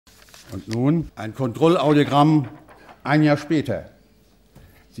Und nun ein Kontrollaudiogramm ein Jahr später.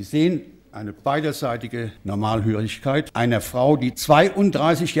 Sie sehen eine beiderseitige Normalhörigkeit einer Frau, die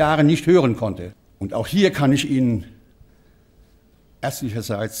 32 Jahre nicht hören konnte. Und auch hier kann ich Ihnen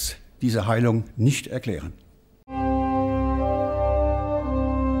ärztlicherseits diese Heilung nicht erklären.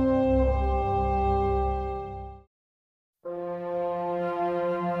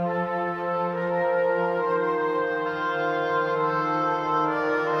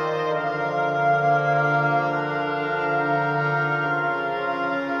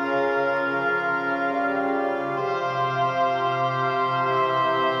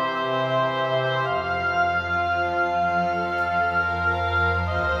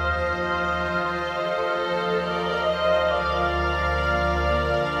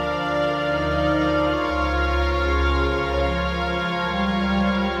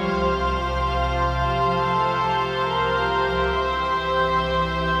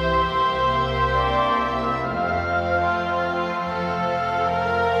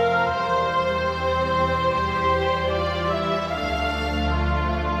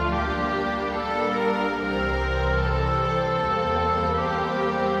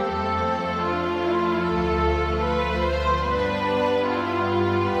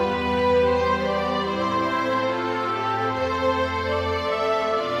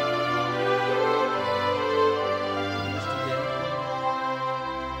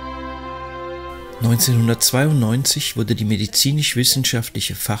 1992 wurde die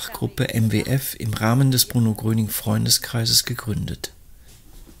Medizinisch-Wissenschaftliche Fachgruppe MWF im Rahmen des Bruno Gröning-Freundeskreises gegründet.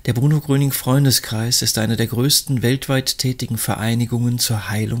 Der Bruno Gröning-Freundeskreis ist eine der größten weltweit tätigen Vereinigungen zur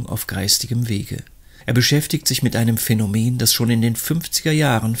Heilung auf geistigem Wege. Er beschäftigt sich mit einem Phänomen, das schon in den 50er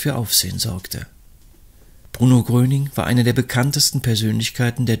Jahren für Aufsehen sorgte. Bruno Gröning war eine der bekanntesten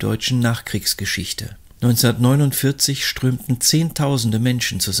Persönlichkeiten der deutschen Nachkriegsgeschichte. 1949 strömten Zehntausende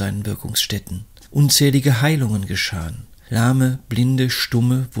Menschen zu seinen Wirkungsstätten. Unzählige Heilungen geschahen. Lahme, Blinde,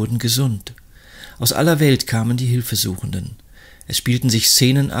 Stumme wurden gesund. Aus aller Welt kamen die Hilfesuchenden. Es spielten sich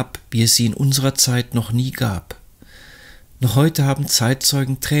Szenen ab, wie es sie in unserer Zeit noch nie gab. Noch heute haben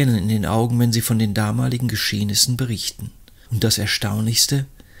Zeitzeugen Tränen in den Augen, wenn sie von den damaligen Geschehnissen berichten. Und das Erstaunlichste: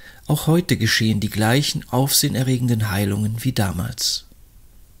 auch heute geschehen die gleichen aufsehenerregenden Heilungen wie damals.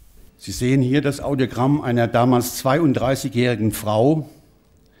 Sie sehen hier das Audiogramm einer damals 32-jährigen Frau,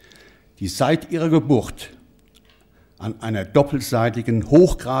 die seit ihrer Geburt an einer doppelseitigen,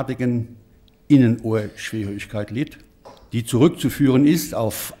 hochgradigen Innenohrschwerhörigkeit litt, die zurückzuführen ist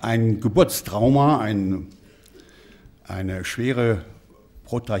auf ein Geburtstrauma, eine schwere,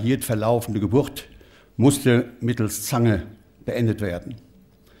 protrahiert verlaufende Geburt, musste mittels Zange beendet werden.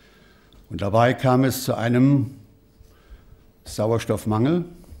 Und dabei kam es zu einem Sauerstoffmangel,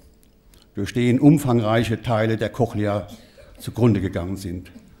 durch den umfangreiche Teile der Cochlea zugrunde gegangen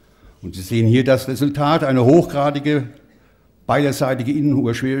sind. Und Sie sehen hier das Resultat, eine hochgradige, beiderseitige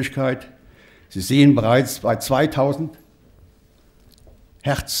Innenohrschwerhörigkeit. Sie sehen bereits bei 2000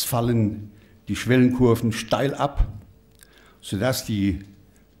 Hertz fallen die Schwellenkurven steil ab, sodass die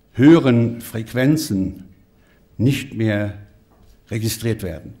höheren Frequenzen nicht mehr registriert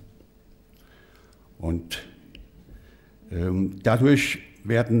werden. Und dadurch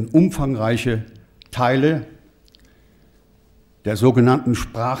werden umfangreiche Teile der sogenannten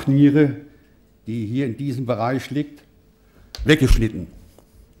Sprachniere, die hier in diesem Bereich liegt, weggeschnitten.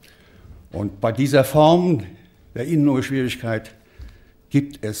 Und bei dieser Form der Innenohrschwerhigkeit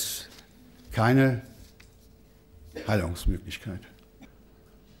gibt es keine Heilungsmöglichkeit.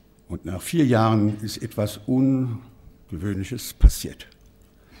 Und nach 4 Jahren ist etwas Ungewöhnliches passiert.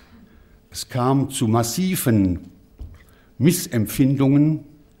 Es kam zu massiven Missempfindungen,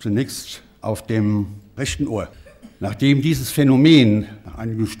 zunächst auf dem rechten Ohr. Nachdem dieses Phänomen nach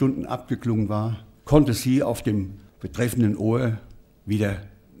einigen Stunden abgeklungen war, konnte sie auf dem betreffenden Ohr wieder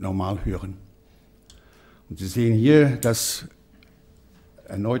normal hören. Und Sie sehen hier das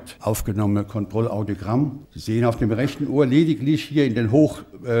erneut aufgenommene Kontrollaudiogramm. Sie sehen auf dem rechten Ohr lediglich hier in den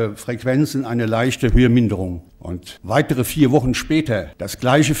Hochfrequenzen eine leichte Hörminderung. Und weitere 4 Wochen später das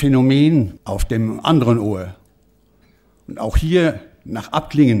gleiche Phänomen auf dem anderen Ohr. Und auch hier nach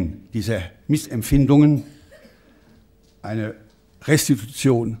Abklingen dieser Missempfindungen eine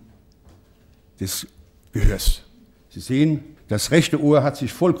Restitution des Gehörs. Sie sehen, das rechte Ohr hat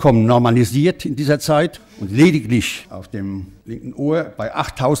sich vollkommen normalisiert in dieser Zeit und lediglich auf dem linken Ohr bei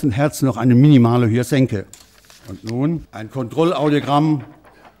 8000 Hertz noch eine minimale Hörsenke. Und nun ein Kontrollaudiogramm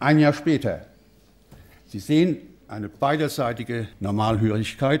ein Jahr später. Sie sehen eine beiderseitige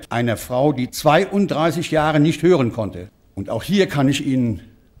Normalhörigkeit einer Frau, die 32 Jahre nicht hören konnte. Und auch hier kann ich Ihnen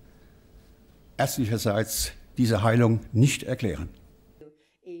ärztlicherseits diese Heilung nicht erklären.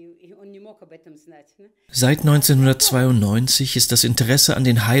 Seit 1992 ist das Interesse an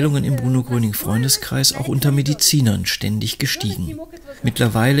den Heilungen im Bruno Gröning-Freundeskreis auch unter Medizinern ständig gestiegen.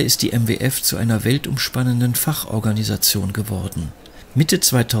 Mittlerweile ist die MWF zu einer weltumspannenden Fachorganisation geworden. Mitte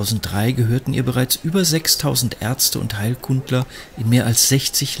 2003 gehörten ihr bereits über 6000 Ärzte und Heilkundler in mehr als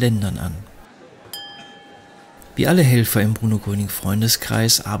 60 Ländern an. Wie alle Helfer im Bruno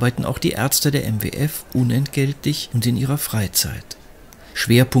Gröning-Freundeskreis arbeiten auch die Ärzte der MWF unentgeltlich und in ihrer Freizeit.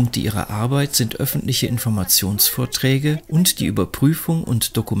 Schwerpunkte ihrer Arbeit sind öffentliche Informationsvorträge und die Überprüfung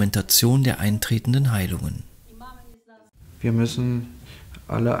und Dokumentation der eintretenden Heilungen. Wir müssen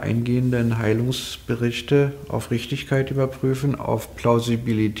alle eingehenden Heilungsberichte auf Richtigkeit überprüfen, auf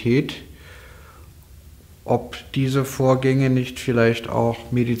Plausibilität, ob diese Vorgänge nicht vielleicht auch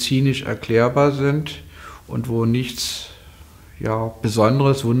medizinisch erklärbar sind und wo nichts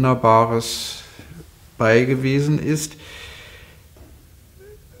Besonderes, Wunderbares bei gewesen ist.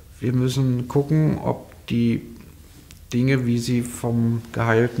 Wir müssen gucken, ob die Dinge, wie sie vom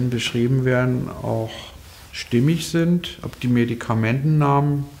Geheilten beschrieben werden, auch stimmig sind, ob die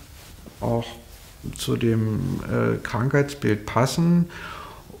Medikamentennamen auch zu dem Krankheitsbild passen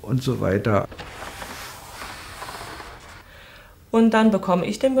und so weiter. Und dann bekomme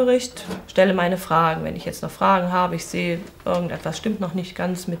ich den Bericht, stelle meine Fragen. Wenn ich jetzt noch Fragen habe, ich sehe, irgendetwas stimmt noch nicht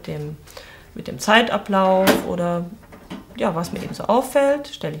ganz mit dem Zeitablauf oder ja, was mir eben so auffällt,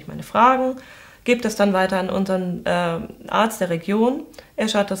 stelle ich meine Fragen, gebe das dann weiter an unseren Arzt der Region. Er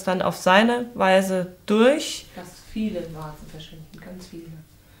schaut das dann auf seine Weise durch. Dass viele Warzen verschwinden, ganz viele.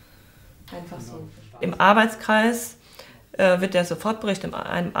 Einfach so. Im Arbeitskreis wird der Sofortbericht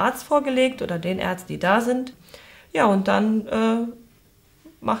einem Arzt vorgelegt oder den Ärzten, die da sind. Ja, und dann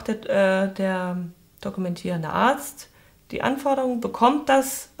macht der dokumentierende Arzt die Anforderungen, bekommt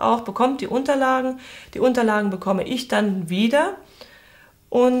die Unterlagen. Die Unterlagen bekomme ich dann wieder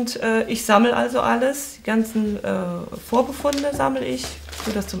und ich sammle also alles, die ganzen Vorbefunde sammle ich,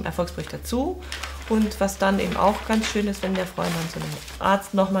 tue das zum Erfolgsbericht dazu. Und was dann eben auch ganz schön ist, wenn der Freund dann zu einem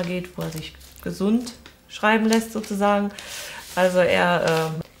Arzt nochmal geht, wo er sich gesund schreiben lässt sozusagen. Also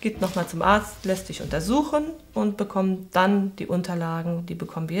er geht nochmal zum Arzt, lässt sich untersuchen und bekommt dann die Unterlagen, die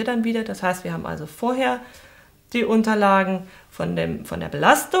bekommen wir dann wieder. Das heißt, wir haben also vorher die Unterlagen von der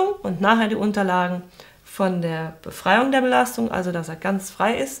Belastung und nachher die Unterlagen von der Befreiung der Belastung, also dass er ganz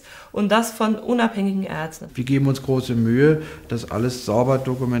frei ist und das von unabhängigen Ärzten. Wir geben uns große Mühe, dass alles sauber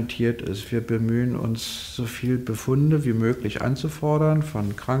dokumentiert ist. Wir bemühen uns, so viel Befunde wie möglich anzufordern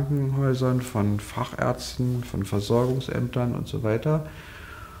von Krankenhäusern, von Fachärzten, von Versorgungsämtern und so weiter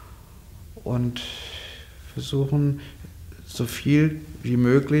und versuchen, so viel wie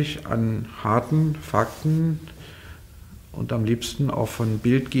möglich an harten Fakten und am liebsten auch von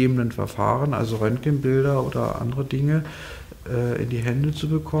bildgebenden Verfahren, also Röntgenbilder oder andere Dinge, in die Hände zu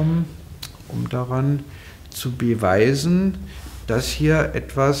bekommen, um daran zu beweisen, dass hier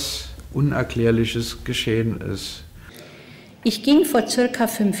etwas Unerklärliches geschehen ist. Ich ging vor circa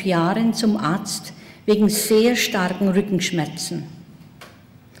 5 Jahren zum Arzt wegen sehr starken Rückenschmerzen.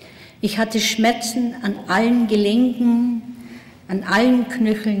 Ich hatte Schmerzen an allen Gelenken, an allen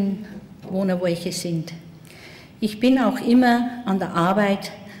Knöcheln, wo welche sind. Ich bin auch immer an der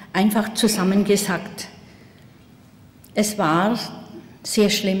Arbeit einfach zusammengesackt. Es war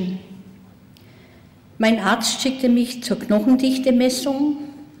sehr schlimm. Mein Arzt schickte mich zur Knochendichte-Messung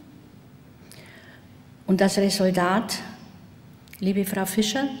und das Resultat, liebe Frau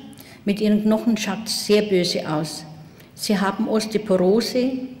Fischer, mit Ihrem Knochen schaut sehr böse aus. Sie haben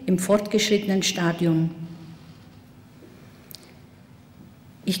Osteoporose im fortgeschrittenen Stadium.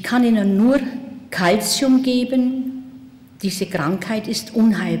 Ich kann Ihnen nur Calcium geben, diese Krankheit ist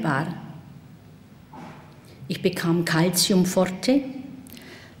unheilbar. Ich bekam Calcium forte,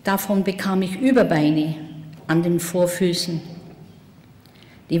 davon bekam ich Überbeine an den Vorfüßen.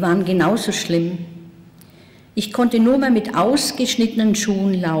 Die waren genauso schlimm. Ich konnte nur mehr mit ausgeschnittenen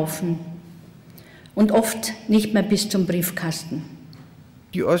Schuhen laufen und oft nicht mehr bis zum Briefkasten.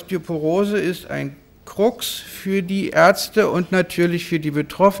 Die Osteoporose ist ein Krux für die Ärzte und natürlich für die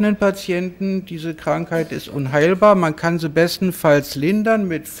betroffenen Patienten. Diese Krankheit ist unheilbar. Man kann sie bestenfalls lindern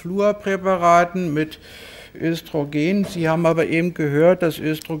mit Fluorpräparaten, mit Östrogen. Sie haben aber eben gehört, das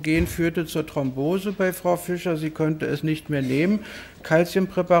Östrogen führte zur Thrombose bei Frau Fischer. Sie konnte es nicht mehr nehmen.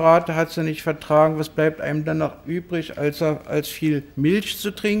 Calciumpräparate hat sie nicht vertragen. Was bleibt einem dann noch übrig, als viel Milch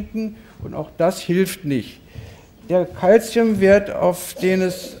zu trinken? Und auch das hilft nicht. Der Calciumwert, auf den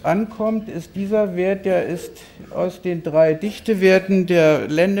es ankommt, ist dieser Wert, der ist aus den 3 Dichtewerten der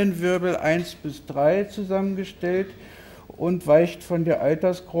Lendenwirbel 1 bis 3 zusammengestellt und weicht von der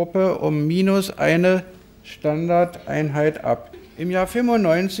Altersgruppe um -1 Standardeinheit ab. Im Jahr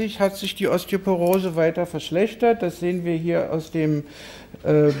 95 hat sich die Osteoporose weiter verschlechtert. Das sehen wir hier aus dem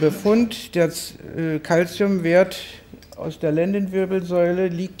Befund. Der Calciumwert aus der Lendenwirbelsäule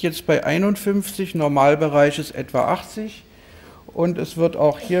liegt jetzt bei 51, Normalbereich ist etwa 80. Und es wird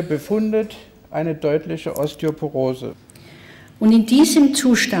auch hier befundet eine deutliche Osteoporose. Und in diesem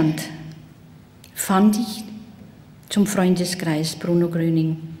Zustand fand ich zum Freundeskreis Bruno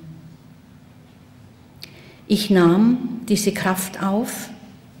Gröning. Ich nahm diese Kraft auf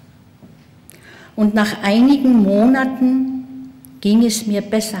und nach einigen Monaten ging es mir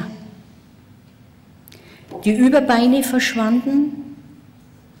besser. Die Überbeine verschwanden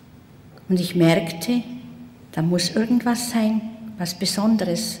und ich merkte, da muss irgendwas sein, was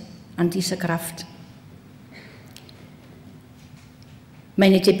Besonderes an dieser Kraft.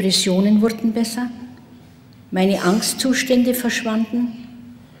 Meine Depressionen wurden besser, meine Angstzustände verschwanden,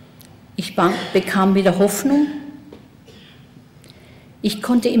 ich bekam wieder Hoffnung, ich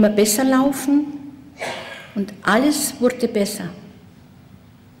konnte immer besser laufen und alles wurde besser.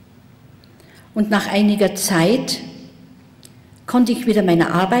 Und nach einiger Zeit konnte ich wieder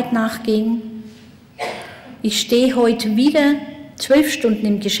meiner Arbeit nachgehen. Ich stehe heute wieder 12 Stunden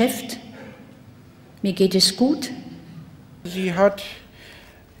im Geschäft. Mir geht es gut. Sie hat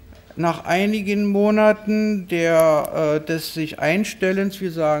nach einigen Monaten des sich Einstellens,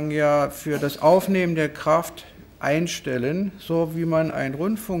 wir sagen ja für das Aufnehmen der Kraft einstellen, so wie man ein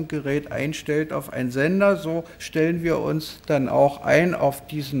Rundfunkgerät einstellt auf einen Sender, so stellen wir uns dann auch ein auf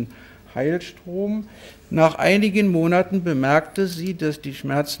diesen Heilstrom. Nach einigen Monaten bemerkte sie, dass die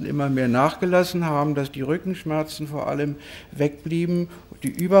Schmerzen immer mehr nachgelassen haben, dass die Rückenschmerzen vor allem wegblieben, die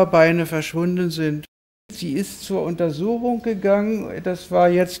Überbeine verschwunden sind. Sie ist zur Untersuchung gegangen, das war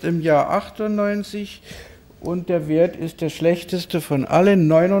jetzt im Jahr 98 und der Wert ist der schlechteste von allen,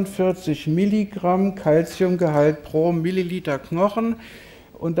 49 Milligramm Calciumgehalt pro Milliliter Knochen.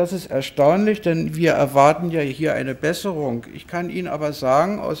 Und das ist erstaunlich, denn wir erwarten ja hier eine Besserung. Ich kann Ihnen aber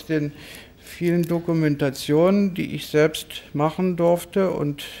sagen, aus den vielen Dokumentationen, die ich selbst machen durfte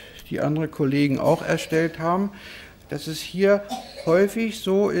und die andere Kollegen auch erstellt haben, dass es hier häufig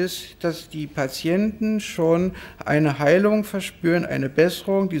so ist, dass die Patienten schon eine Heilung verspüren, eine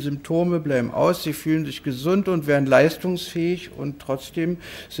Besserung, die Symptome bleiben aus, sie fühlen sich gesund und werden leistungsfähig und trotzdem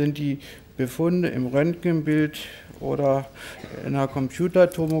sind die Befunde im Röntgenbild oder in der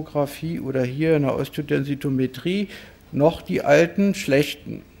Computertomographie oder hier in der Osteodensitometrie noch die alten,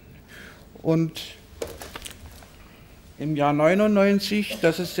 schlechten. Und im Jahr 99,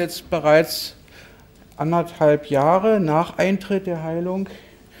 das ist jetzt bereits 1,5 Jahre nach Eintritt der Heilung,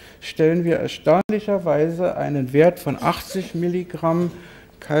 stellen wir erstaunlicherweise einen Wert von 80 Milligramm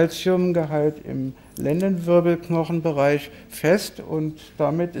Calciumgehalt im Lendenwirbelknochenbereich fest und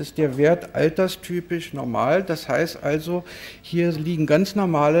damit ist der Wert alterstypisch normal. Das heißt also, hier liegen ganz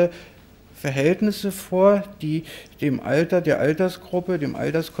normale Verhältnisse vor, die dem Alter der Altersgruppe, dem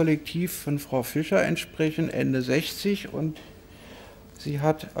Alterskollektiv von Frau Fischer entsprechen, Ende 60 und sie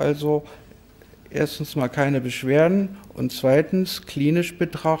hat also erstens mal keine Beschwerden und zweitens klinisch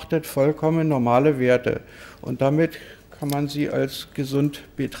betrachtet vollkommen normale Werte und damit kann man sie als gesund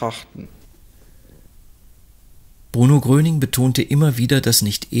betrachten. Bruno Gröning betonte immer wieder, dass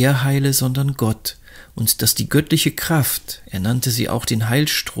nicht er heile, sondern Gott und dass die göttliche Kraft, er nannte sie auch den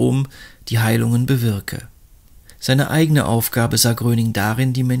Heilstrom, die Heilungen bewirke. Seine eigene Aufgabe sah Gröning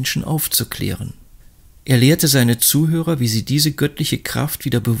darin, die Menschen aufzuklären. Er lehrte seine Zuhörer, wie sie diese göttliche Kraft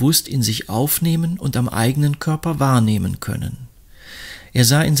wieder bewusst in sich aufnehmen und am eigenen Körper wahrnehmen können. Er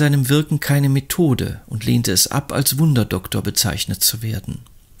sah in seinem Wirken keine Methode und lehnte es ab, als Wunderdoktor bezeichnet zu werden.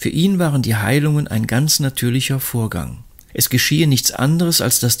 Für ihn waren die Heilungen ein ganz natürlicher Vorgang. Es geschehe nichts anderes,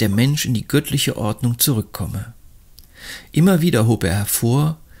 als dass der Mensch in die göttliche Ordnung zurückkomme. Immer wieder hob er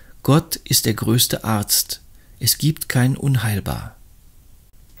hervor, Gott ist der größte Arzt. Es gibt kein Unheilbar.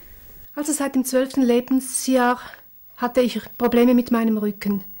 Also seit dem 12. Lebensjahr hatte ich Probleme mit meinem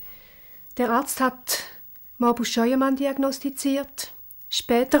Rücken. Der Arzt hat Morbus Scheuermann diagnostiziert.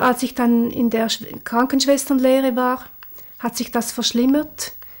 Später, als ich dann in der Krankenschwesternlehre war, hat sich das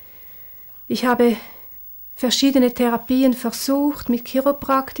verschlimmert. Ich habe verschiedene Therapien versucht, mit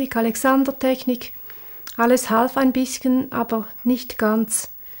Chiropraktik, Alexandertechnik. Alles half ein bisschen, aber nicht ganz.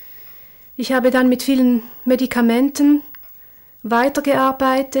 Ich habe dann mit vielen Medikamenten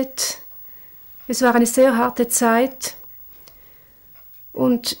weitergearbeitet. Es war eine sehr harte Zeit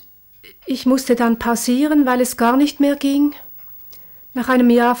und ich musste dann pausieren, weil es gar nicht mehr ging. Nach einem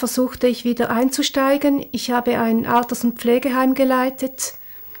Jahr versuchte ich wieder einzusteigen. Ich habe ein Alters- und Pflegeheim geleitet,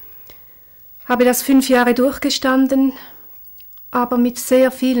 habe das 5 Jahre durchgestanden, aber mit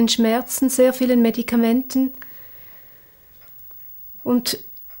sehr vielen Schmerzen, sehr vielen Medikamenten. Und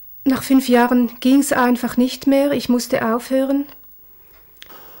nach 5 Jahren ging es einfach nicht mehr. Ich musste aufhören.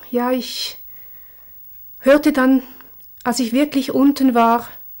 Ja, ich hörte dann, als ich wirklich unten war,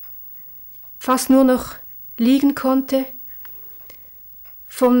 fast nur noch liegen konnte,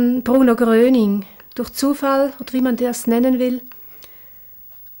 von Bruno Gröning, durch Zufall oder wie man das nennen will.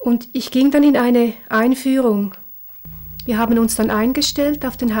 Und ich ging dann in eine Einführung. Wir haben uns dann eingestellt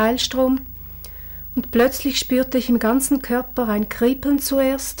auf den Heilstrom und plötzlich spürte ich im ganzen Körper ein Kribbeln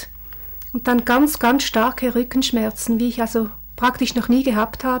zuerst und dann ganz, ganz starke Rückenschmerzen, wie ich also praktisch noch nie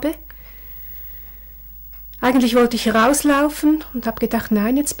gehabt habe. Eigentlich wollte ich rauslaufen und habe gedacht,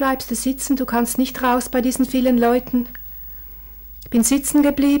 nein, jetzt bleibst du sitzen, du kannst nicht raus bei diesen vielen Leuten. Ich bin sitzen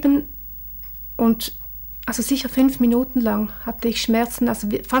geblieben und also sicher 5 Minuten lang hatte ich Schmerzen, also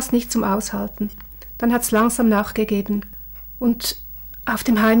fast nicht zum Aushalten. Dann hat es langsam nachgegeben. Und auf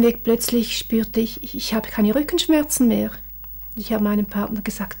dem Heimweg plötzlich spürte ich habe keine Rückenschmerzen mehr. Ich habe meinem Partner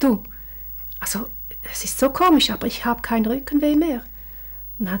gesagt, du, also es ist so komisch, aber ich habe kein Rückenweh mehr.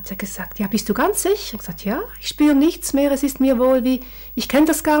 Und dann hat er gesagt, ja, bist du ganz sicher? Ich habe gesagt, ja, ich spüre nichts mehr, es ist mir wohl wie, ich kenne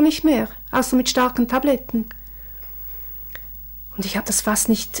das gar nicht mehr, außer mit starken Tabletten. Und ich habe das fast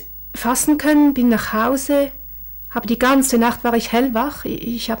nicht fassen können, bin nach Hause, habe die ganze Nacht war ich hellwach,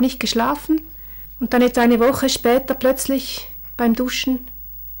 ich habe nicht geschlafen. Und dann etwa eine Woche später plötzlich beim Duschen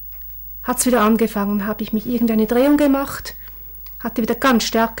hat es wieder angefangen, habe ich mich irgendeine Drehung gemacht, hatte wieder ganz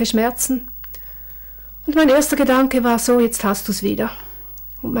starke Schmerzen. Und mein erster Gedanke war so, jetzt hast du es wieder.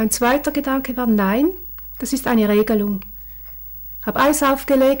 Und mein zweiter Gedanke war, nein, das ist eine Regelung. Habe Eis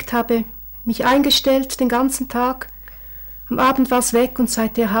aufgelegt, habe mich eingestellt den ganzen Tag. Am Abend war es weg und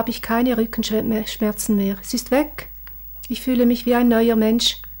seither habe ich keine Rückenschmerzen mehr. Es ist weg. Ich fühle mich wie ein neuer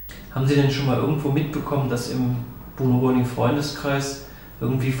Mensch. Haben Sie denn schon mal irgendwo mitbekommen, dass im Bruno Gröning-Freundeskreis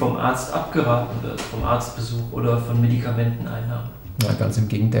irgendwie vom Arzt abgeraten wird, vom Arztbesuch oder von Medikamenteneinnahmen? Ja, ganz im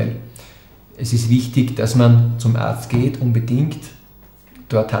Gegenteil. Es ist wichtig, dass man zum Arzt geht, unbedingt.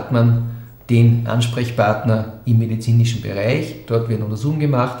 Dort hat man den Ansprechpartner im medizinischen Bereich. Dort werden Untersuchungen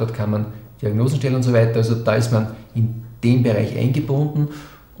gemacht, dort kann man Diagnosen stellen und so weiter. Also da ist man in den Bereich eingebunden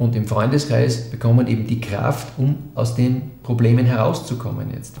und im Freundeskreis bekommt man eben die Kraft, um aus den Problemen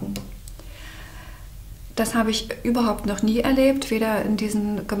herauszukommen jetzt. Das habe ich überhaupt noch nie erlebt, weder in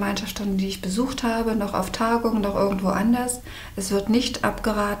diesen Gemeinschaftsstunden, die ich besucht habe, noch auf Tagungen, noch irgendwo anders. Es wird nicht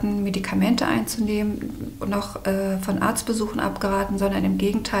abgeraten, Medikamente einzunehmen, noch von Arztbesuchen abgeraten, sondern im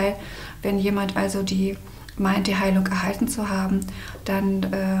Gegenteil, wenn jemand also meint, die Heilung erhalten zu haben,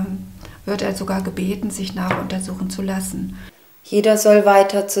 dann wird er sogar gebeten, sich nachuntersuchen zu lassen. Jeder soll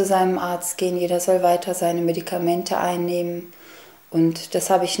weiter zu seinem Arzt gehen, jeder soll weiter seine Medikamente einnehmen. Und das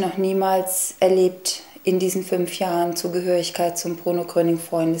habe ich noch niemals erlebt in diesen 5 Jahren Zugehörigkeit zum Bruno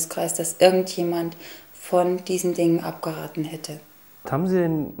Gröning-Freundeskreis, dass irgendjemand von diesen Dingen abgeraten hätte. Haben Sie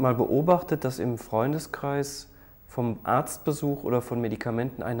denn mal beobachtet, dass im Freundeskreis vom Arztbesuch oder von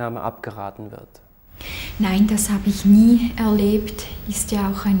Medikamenteneinnahme abgeraten wird? Nein, das habe ich nie erlebt. Ist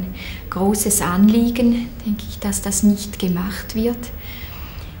ja auch ein großes Anliegen, denke ich, dass das nicht gemacht wird.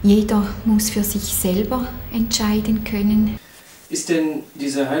 Jeder muss für sich selber entscheiden können. Ist denn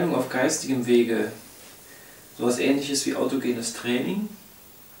diese Heilung auf geistigem Wege sowas Ähnliches wie autogenes Training?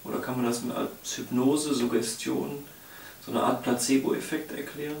 Oder kann man das als Hypnose, Suggestion, so eine Art Placebo-Effekt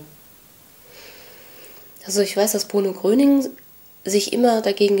erklären? Also ich weiß, dass Bruno Gröning sich immer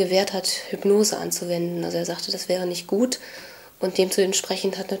dagegen gewehrt hat, Hypnose anzuwenden. Also er sagte, das wäre nicht gut. Und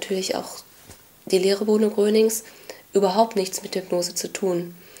dementsprechend hat natürlich auch die Lehre Bruno Grönings überhaupt nichts mit Hypnose zu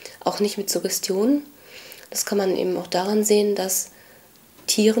tun. Auch nicht mit Suggestionen. Das kann man eben auch daran sehen, dass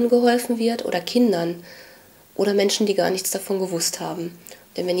Tieren geholfen wird oder Kindern oder Menschen, die gar nichts davon gewusst haben.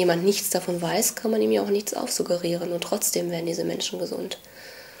 Denn wenn jemand nichts davon weiß, kann man ihm ja auch nichts aufsuggerieren und trotzdem werden diese Menschen gesund.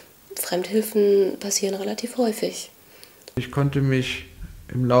 Fremdhilfen passieren relativ häufig. Ich konnte mich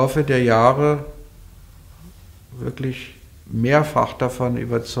im Laufe der Jahre wirklich mehrfach davon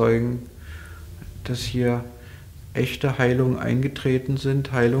überzeugen, dass hier echte Heilungen eingetreten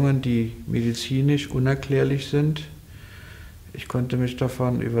sind, Heilungen, die medizinisch unerklärlich sind. Ich konnte mich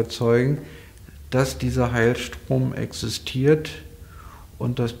davon überzeugen, dass dieser Heilstrom existiert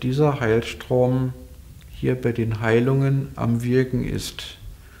und dass dieser Heilstrom hier bei den Heilungen am Wirken ist.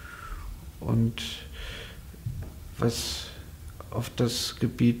 Und was auf das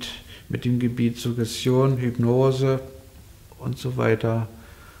Gebiet, mit dem Gebiet Suggestion, Hypnose und so weiter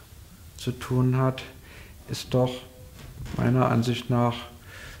zu tun hat, ist doch meiner Ansicht nach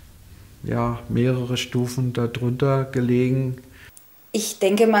ja, mehrere Stufen darunter gelegen. Ich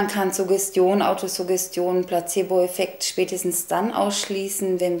denke, man kann Suggestion, Autosuggestion, Placebo-Effekt spätestens dann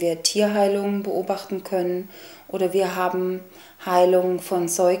ausschließen, wenn wir Tierheilungen beobachten können oder wir haben Heilungen von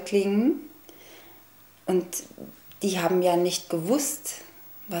Säuglingen und die haben ja nicht gewusst,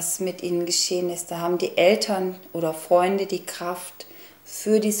 was mit ihnen geschehen ist. Da haben die Eltern oder Freunde die Kraft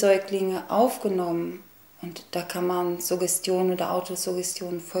für die Säuglinge aufgenommen und da kann man Suggestion oder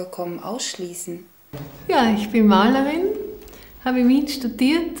Autosuggestion vollkommen ausschließen. Ja, ich bin Malerin, habe in Wien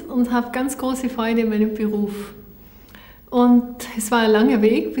studiert und habe ganz große Freude in meinem Beruf. Und es war ein langer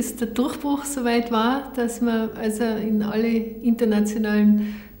Weg, bis der Durchbruch soweit war, dass man also in alle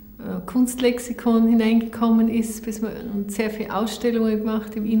internationalen Kunstlexikon hineingekommen ist, bis man sehr viele Ausstellungen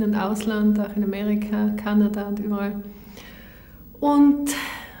gemacht im In- und Ausland, auch in Amerika, Kanada und überall. Und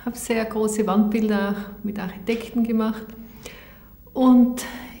habe sehr große Wandbilder auch mit Architekten gemacht. Und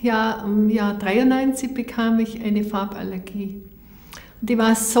ja, im Jahr 1993 bekam ich eine Farballergie. Und die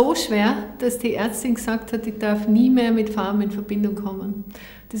war so schwer, dass die Ärztin gesagt hat, ich darf nie mehr mit Farben in Verbindung kommen.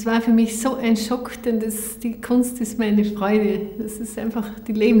 Das war für mich so ein Schock, denn die Kunst ist meine Freude. Das ist einfach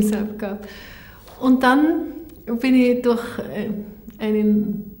die Lebensaufgabe. Und dann bin ich durch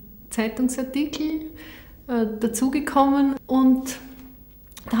einen Zeitungsartikel dazugekommen und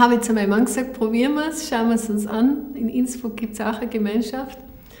da habe ich zu meinem Mann gesagt, probieren wir es, schauen wir es uns an. In Innsbruck gibt es auch eine Gemeinschaft.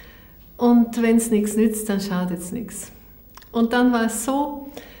 Und wenn es nichts nützt, dann schadet es nichts. Und dann war es so,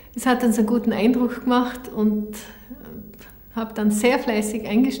 es hat uns einen guten Eindruck gemacht und habe dann sehr fleißig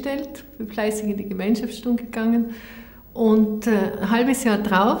eingestellt, bin fleißig in die Gemeinschaftsstunde gegangen und ein halbes Jahr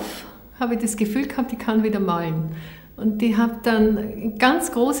drauf habe ich das Gefühl gehabt, ich kann wieder malen. Und ich habe dann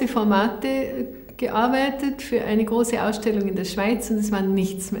ganz große Formate gearbeitet für eine große Ausstellung in der Schweiz und es war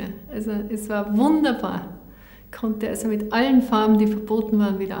nichts mehr. Also es war wunderbar. Ich konnte also mit allen Farben, die verboten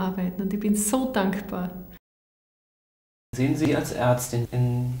waren, wieder arbeiten und ich bin so dankbar. Sehen Sie als Ärztin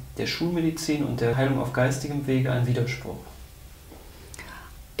in der Schulmedizin und der Heilung auf geistigem Wege einen Widerspruch?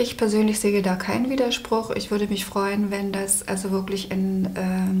 Ich persönlich sehe da keinen Widerspruch. Ich würde mich freuen, wenn das also wirklich in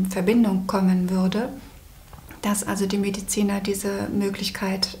Verbindung kommen würde, dass also die Mediziner diese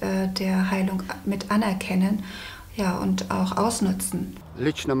Möglichkeit der Heilung mit anerkennen, ja, und auch ausnutzen.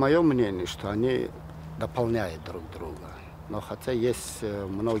 Лично мое мнение, что они дополняют друг друга. Но хотя есть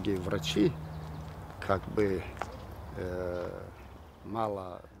многие врачи, как бы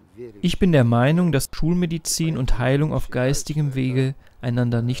мало. Ich bin der Meinung, dass Schulmedizin und Heilung auf geistigem Wege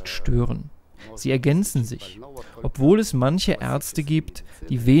einander nicht stören. Sie ergänzen sich, obwohl es manche Ärzte gibt,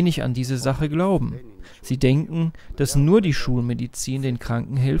 die wenig an diese Sache glauben. Sie denken, dass nur die Schulmedizin den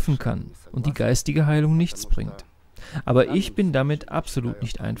Kranken helfen kann und die geistige Heilung nichts bringt. Aber ich bin damit absolut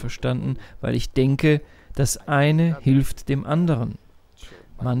nicht einverstanden, weil ich denke, das eine hilft dem anderen.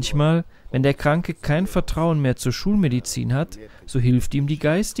 Manchmal, wenn der Kranke kein Vertrauen mehr zur Schulmedizin hat, so hilft ihm die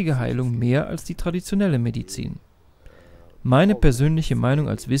geistige Heilung mehr als die traditionelle Medizin. Meine persönliche Meinung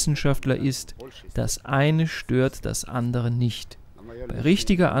als Wissenschaftler ist, das eine stört das andere nicht. Bei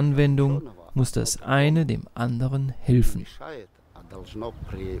richtiger Anwendung muss das eine dem anderen helfen.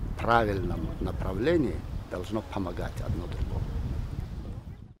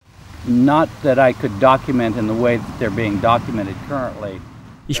 Not that I could document in the way that they're being documented currently.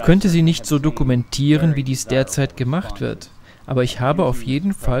 Ich könnte sie nicht so dokumentieren, wie dies derzeit gemacht wird, aber ich habe auf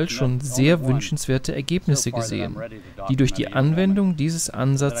jeden Fall schon sehr wünschenswerte Ergebnisse gesehen, die durch die Anwendung dieses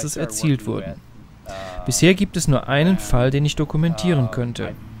Ansatzes erzielt wurden. Bisher gibt es nur einen Fall, den ich dokumentieren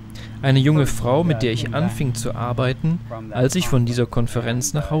könnte. Eine junge Frau, mit der ich anfing zu arbeiten, als ich von dieser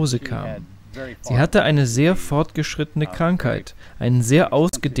Konferenz nach Hause kam. Sie hatte eine sehr fortgeschrittene Krankheit, einen sehr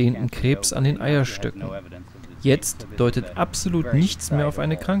ausgedehnten Krebs an den Eierstöcken. Jetzt deutet absolut nichts mehr auf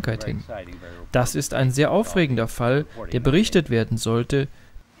eine Krankheit hin. Das ist ein sehr aufregender Fall, der berichtet werden sollte.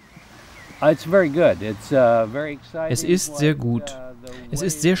 Es ist sehr gut. Es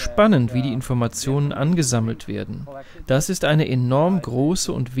ist sehr spannend, wie die Informationen angesammelt werden. Das ist eine enorm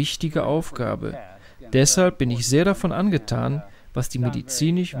große und wichtige Aufgabe. Deshalb bin ich sehr davon angetan, was die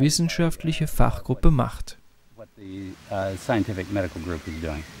Medizinisch-Wissenschaftliche Fachgruppe macht.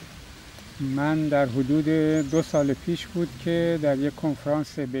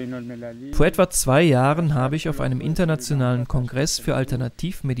 Vor etwa 2 Jahren habe ich auf einem internationalen Kongress für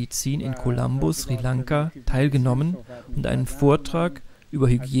Alternativmedizin in Colombo, Sri Lanka, teilgenommen und einen Vortrag über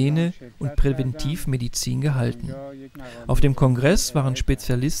Hygiene und Präventivmedizin gehalten. Auf dem Kongress waren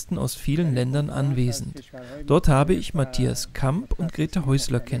Spezialisten aus vielen Ländern anwesend. Dort habe ich Matthias Kamp und Grete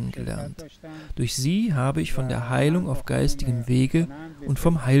Häusler kennengelernt. Durch sie habe ich von der Heilung auf geistigem Wege und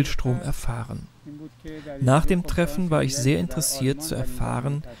vom Heilstrom erfahren. Nach dem Treffen war ich sehr interessiert zu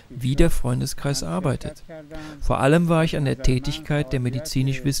erfahren, wie der Freundeskreis arbeitet. Vor allem war ich an der Tätigkeit der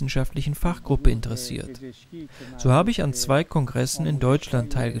Medizinisch-Wissenschaftlichen Fachgruppe interessiert. So habe ich an 2 Kongressen in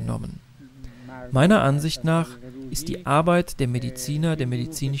Deutschland teilgenommen. Meiner Ansicht nach ist die Arbeit der Mediziner der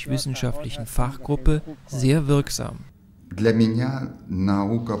Medizinisch-Wissenschaftlichen Fachgruppe sehr wirksam. Для меня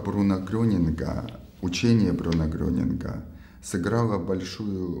наука Bruno Gröninga, учение Bruno Gröninga, сыграла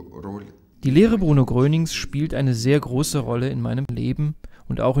большую роль. Die Lehre Bruno Grönings spielt eine sehr große Rolle in meinem Leben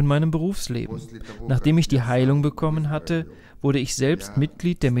und auch in meinem Berufsleben. Nachdem ich die Heilung bekommen hatte, wurde ich selbst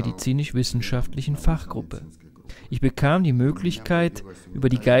Mitglied der Medizinisch-Wissenschaftlichen Fachgruppe. Ich bekam die Möglichkeit, über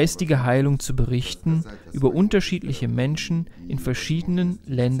die geistige Heilung zu berichten, über unterschiedliche Menschen in verschiedenen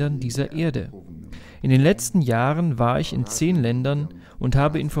Ländern dieser Erde. In den letzten Jahren war ich in 10 Ländern und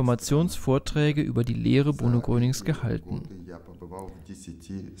habe Informationsvorträge über die Lehre Bruno Grönings gehalten.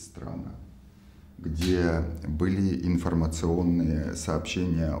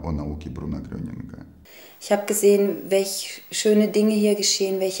 Ich habe gesehen, welche schöne Dinge hier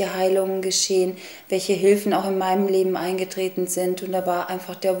geschehen, welche Heilungen geschehen, welche Hilfen auch in meinem Leben eingetreten sind. Und da war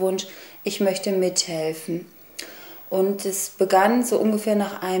einfach der Wunsch, ich möchte mithelfen. Und es begann so ungefähr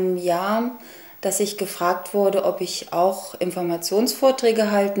nach einem Jahr, dass ich gefragt wurde, ob ich auch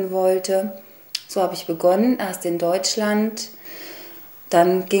Informationsvorträge halten wollte. So habe ich begonnen, erst in Deutschland.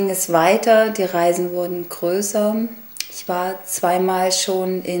 Dann ging es weiter, die Reisen wurden größer. Ich war 2-mal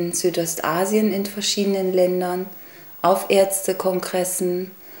schon in Südostasien in verschiedenen Ländern, auf Ärztekongressen.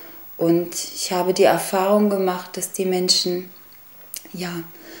 Und ich habe die Erfahrung gemacht, dass die Menschen, ja,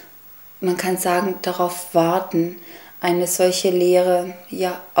 man kann sagen, darauf warten, eine solche Lehre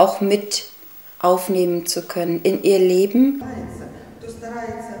ja auch mit aufnehmen zu können in ihr Leben.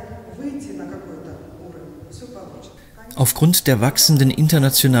 Aufgrund der wachsenden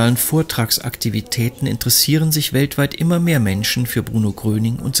internationalen Vortragsaktivitäten interessieren sich weltweit immer mehr Menschen für Bruno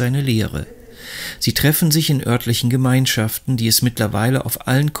Gröning und seine Lehre. Sie treffen sich in örtlichen Gemeinschaften, die es mittlerweile auf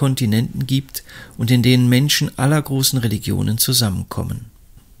allen Kontinenten gibt und in denen Menschen aller großen Religionen zusammenkommen.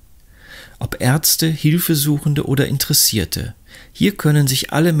 Ob Ärzte, Hilfesuchende oder Interessierte, hier können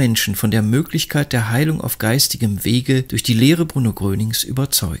sich alle Menschen von der Möglichkeit der Heilung auf geistigem Wege durch die Lehre Bruno Grönings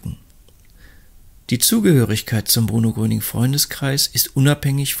überzeugen. Die Zugehörigkeit zum Bruno Gröning-Freundeskreis ist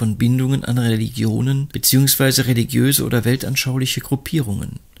unabhängig von Bindungen an Religionen bzw. religiöse oder weltanschauliche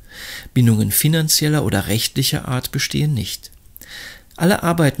Gruppierungen. Bindungen finanzieller oder rechtlicher Art bestehen nicht. Alle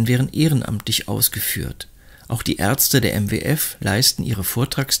Arbeiten werden ehrenamtlich ausgeführt. Auch die Ärzte der MWF leisten ihre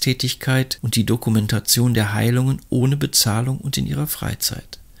Vortragstätigkeit und die Dokumentation der Heilungen ohne Bezahlung und in ihrer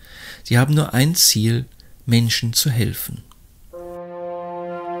Freizeit. Sie haben nur ein Ziel, Menschen zu helfen.